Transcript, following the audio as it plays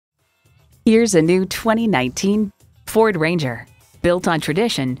Here's a new 2019 Ford Ranger. Built on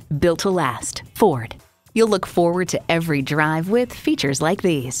tradition, built to last. Ford. You'll look forward to every drive with features like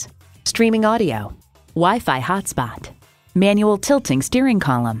these: streaming audio, Wi-Fi hotspot, manual tilting steering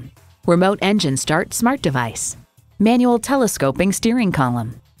column, remote engine start smart device, manual telescoping steering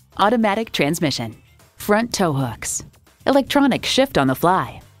column, automatic transmission, front tow hooks, electronic shift on the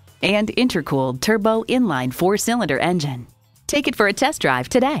fly, and intercooled turbo inline 4-cylinder engine. Take it for a test drive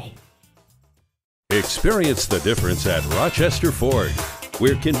today. Experience the difference at Rochester Ford.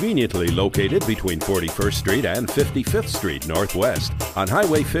 We're conveniently located between 41st Street and 55th Street Northwest on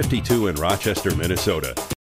Highway 52 in Rochester, Minnesota.